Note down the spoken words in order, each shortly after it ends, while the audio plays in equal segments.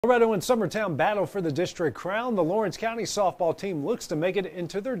Loretto and Summertown battle for the district crown. The Lawrence County softball team looks to make it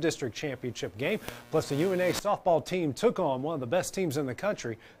into their district championship game. Plus, the UNA softball team took on one of the best teams in the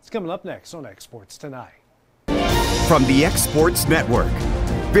country. It's coming up next on X Sports Tonight. From the X Sports Network,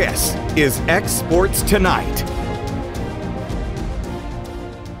 this is X Sports Tonight.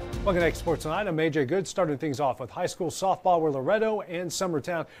 Welcome to X Sports Tonight. I'm AJ Good, starting things off with high school softball, where Loretto and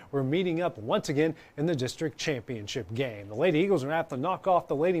Summertown were meeting up once again in the district championship game. The Lady Eagles are have to knock off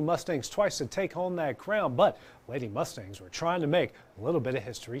the Lady Mustangs twice to take home that crown, but Lady Mustangs were trying to make a little bit of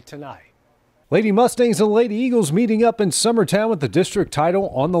history tonight. Lady Mustangs and Lady Eagles meeting up in Summertown with the district title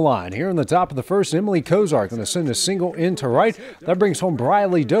on the line. Here in the top of the first, Emily Kozar going to send a single into right. That brings home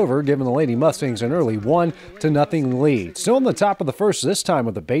Briley Dover, giving the Lady Mustangs an early 1-0 lead. Still in the top of the first, this time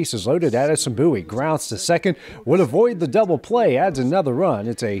with the bases loaded, Addison Bowie grounds to second, would avoid the double play, adds another run.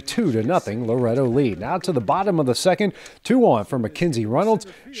 It's a 2-0 Loretto lead. Now to the bottom of the second, 2-on for Mackenzie Reynolds.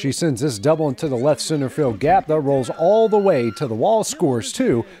 She sends this double into the left center field gap. That rolls all the way to the wall, scores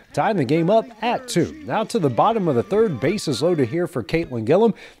 2, tying the game up at 2. Now to the bottom of the third, bases loaded here for Caitlin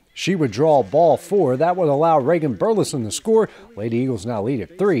Gillum. She would draw ball 4. That would allow Reagan Burleson to score. Lady Eagles now lead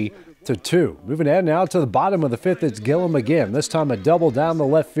at 3-2. Moving ahead now to the bottom of the fifth, it's Gillum again. This time a double down the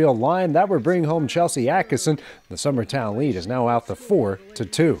left field line. That would bring home Chelsea Atkinson. The Summertown lead is now out to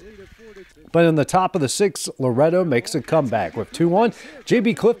 4-2. But in the top of the sixth, Loretto makes a comeback with 2-1.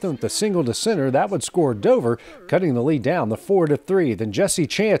 J.B. Clifton with the single to center. That would score Dover, cutting the lead down to 4-3. Then Jesse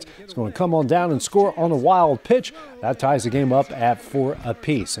Chance is going to come on down and score on a wild pitch. That ties the game up at 4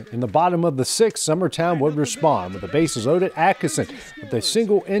 apiece. In the bottom of the sixth, Summertown would respond with the bases loaded. Atkinson with a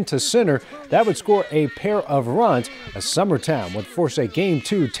single into center. That would score a pair of runs as Summertown would force a game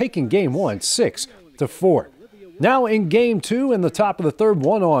 2, taking game 1 6-4. Now in game 2, in the top of the third,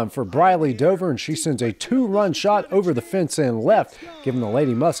 1-on for Briley Dover, and she sends a 2-run shot over the fence and left, giving the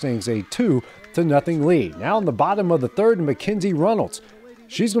Lady Mustangs a 2-0 lead. Now in the bottom of the third, Mackenzie Reynolds.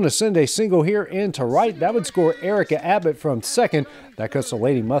 She's going to send a single here into right. That would score Erica Abbott from second. That cuts the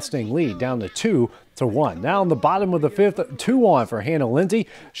Lady Mustang lead down to 2-1. Now in the bottom of the fifth, 2-on for Hannah Lindsay.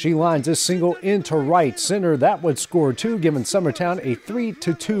 She lines this single into right center. That would score 2, giving Summertown a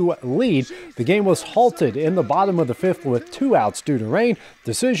 3-2 lead. The game was halted in the bottom of the fifth with 2 outs due to rain.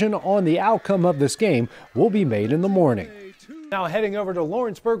 Decision on the outcome of this game will be made in the morning. Now heading over to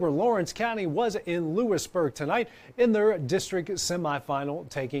Lawrenceburg, where Lawrence County was in Lewisburg tonight in their district semifinal,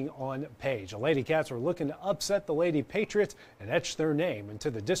 taking on Page. The Lady Cats were looking to upset the Lady Patriots and etch their name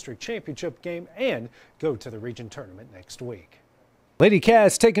into the district championship game and go to the region tournament next week. Lady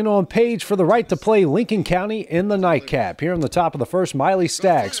Cats taking on Page for the right to play Lincoln County in the nightcap. Here on the top of the first, Miley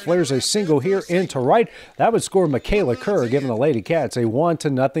Staggs flares a single here into right. That would score Michaela Kerr, giving the Lady Cats a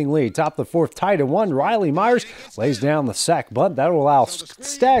 1-0 lead. Top of the fourth, tied at 1. Riley Myers lays down the sack bunt. That will allow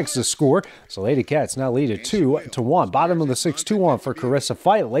Staggs to score. So Lady Cats now lead at 2-1. Bottom of the sixth, 2-on for Carissa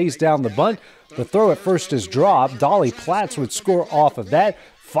Fight. Lays down the bunt. The throw at first is dropped. Dolly Platts would score off of that.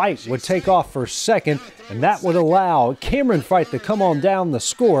 Fight would take off for second, and that would allow Cameron Fight to come on down the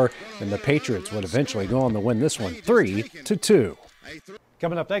score, and the Patriots would eventually go on to win this one 3-2.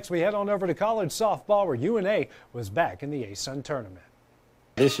 Coming up next, we head on over to college softball, where UNA was back in the ASUN Tournament.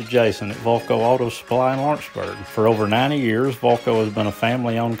 This is Jason at Volco Auto Supply in Lawrenceburg. For over 90 years, Volco has been a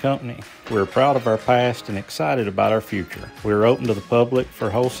family-owned company. We're proud of our past and excited about our future. We are open to the public for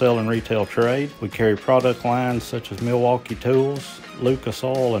wholesale and retail trade. We carry product lines such as Milwaukee Tools, Lucas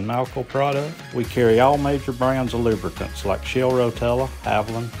Oil, and Malco product. We carry all major brands of lubricants like Shell Rotella,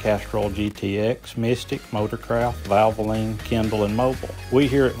 Avalon, Castrol GTX, Mystic, Motorcraft, Valvoline, Kindle, and Mobile. We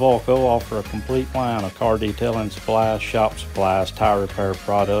here at Volco offer a complete line of car detailing supplies, shop supplies, tire repair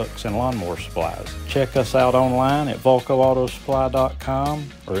products, and lawnmower supplies. Check us out online at VolcoAutosupply.com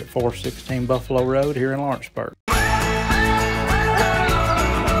or at 416 Buffalo Road here in Lawrenceburg.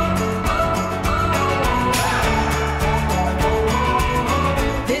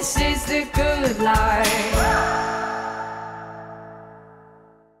 This is the good life.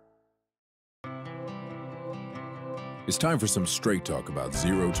 It's time for some straight talk about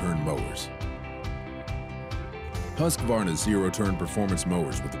zero-turn mowers. Husqvarna's zero-turn performance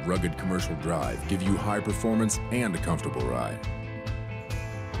mowers with rugged commercial drive give you high performance and a comfortable ride.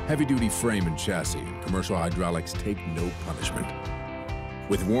 Heavy-duty frame and chassis and commercial hydraulics take no punishment.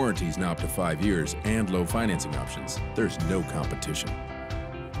 With warranties now up to 5 years and low financing options, there's no competition.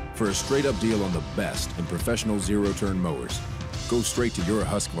 For a straight-up deal on the best in professional zero-turn mowers, go straight to your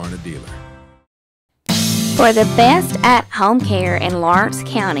Husqvarna dealer. For the best at-home care in Lawrence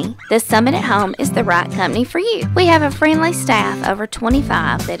County, the Summit at Home is the right company for you. We have a friendly staff over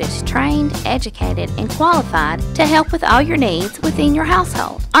 25 that is trained, educated, and qualified to help with all your needs within your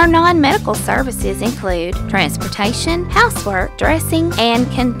household. Our non-medical services include transportation, housework, dressing, and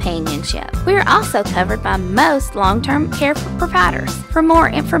companionship. We are also covered by most long-term care providers. For more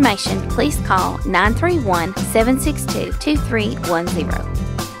information, please call 931-762-2310.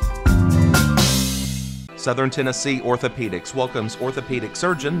 Southern Tennessee Orthopedics welcomes orthopedic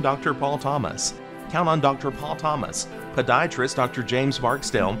surgeon Dr. Paul Thomas. Count on Dr. Paul Thomas, podiatrist Dr. James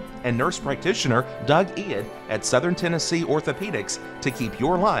Barksdale, and nurse practitioner Doug Ead at Southern Tennessee Orthopedics to keep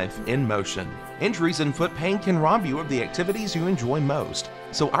your life in motion. Injuries and foot pain can rob you of the activities you enjoy most.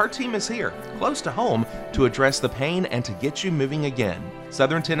 So our team is here, close to home, to address the pain and to get you moving again.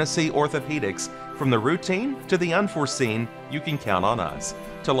 Southern Tennessee Orthopedics, from the routine to the unforeseen, you can count on us.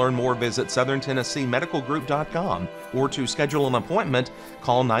 To learn more, visit SouthernTennesseeMedicalGroup.com or to schedule an appointment,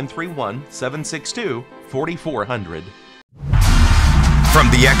 call 931-762-4400.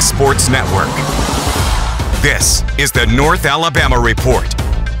 From the X Sports Network, this is the North Alabama Report,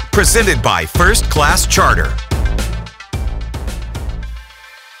 presented by First Class Charter.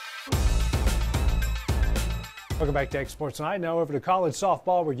 Welcome back to X Sports Tonight. Now over to college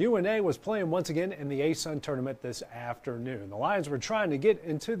softball, where UNA was playing once again in the ASUN Tournament this afternoon. The Lions were trying to get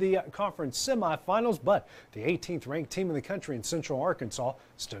into the conference semifinals, but the 18th ranked team in the country in Central Arkansas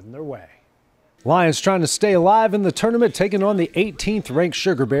stood in their way. Lions trying to stay alive in the tournament, taking on the 18th ranked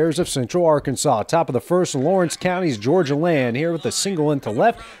Sugar Bears of Central Arkansas. Top of the first, Lawrence County's Georgia Land here with a single into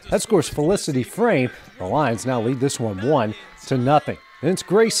left. That scores Felicity Frame. The Lions now lead this one 1-0. Then it's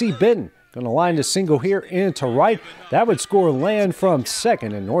Gracie Benton. Going to line the single here into right. That would score Land from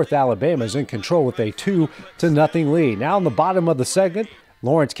second, and North Alabama is in control with a 2-0 lead. Now in the bottom of the second,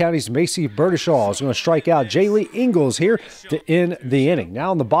 Lawrence County's Macy Berdishaw is going to strike out Jaylee Ingalls here to end the inning.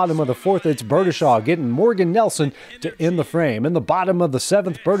 Now in the bottom of the fourth, it's Berdishaw getting Morgan Nelson to end the frame. In the bottom of the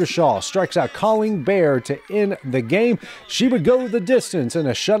seventh, Berdishaw strikes out Colleen Bear to end the game. She would go the distance in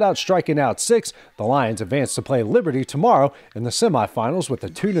a shutout, striking out 6. The Lions advance to play Liberty tomorrow in the semifinals with a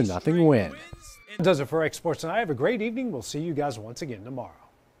 2-0 win. That does it for X Sports tonight. Have a great evening. We'll see you guys once again tomorrow.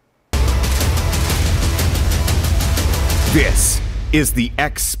 This is the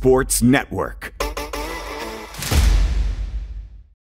X Sports Network.